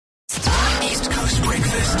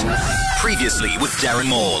breakfast. Previously with Darren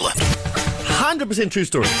Maul. 100% true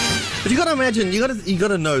story. But you got to imagine, you got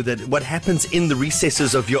to know that what happens in the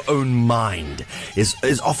recesses of your own mind is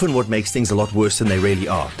often what makes things a lot worse than they really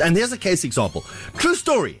are. And there's a case example. True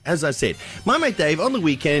story, as I said. My mate Dave on the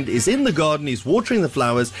weekend is in the garden, he's watering the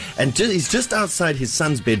flowers, and he's just outside his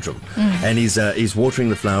son's bedroom. And he's watering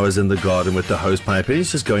the flowers in the garden with the hose pipe, and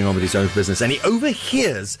he's just going on with his own business. And he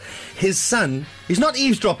overhears his son. He's not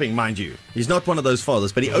eavesdropping, mind you. He's not one of those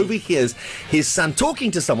fathers, but he overhears his son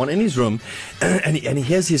talking to someone in his room, and he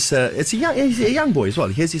hears his. He's a young boy as well.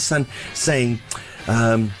 He hears his son saying,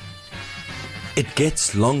 "It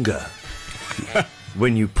gets longer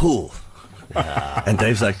when you pull." And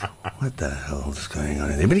Dave's like, "What the hell is going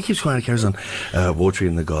on in there?" But he keeps quiet, carries on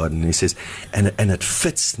watering in the garden. And he says, and it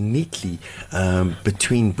fits neatly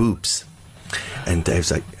between boobs. And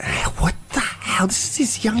Dave's like, "Hey, what the hell? This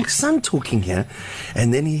is his young son talking here."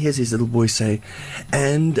 And then he hears his little boy say,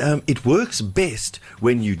 "And it works best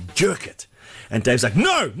when you jerk it." And Dave's like,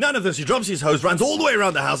 "No, none of this." He drops his hose, runs all the way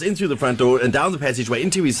around the house, in through the front door and down the passageway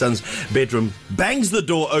into his son's bedroom, bangs the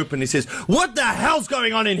door open. He says, "What the hell's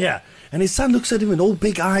going on in here?" And his son looks at him with all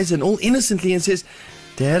big eyes and all innocently and says,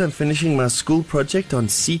 "Dad, I'm finishing my school project on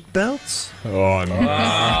seatbelts." Oh, no.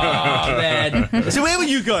 Man. So where were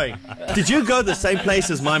you going? Did you go the same place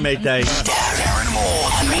as my mate Dave? Darren Maul.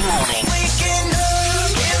 Every morning.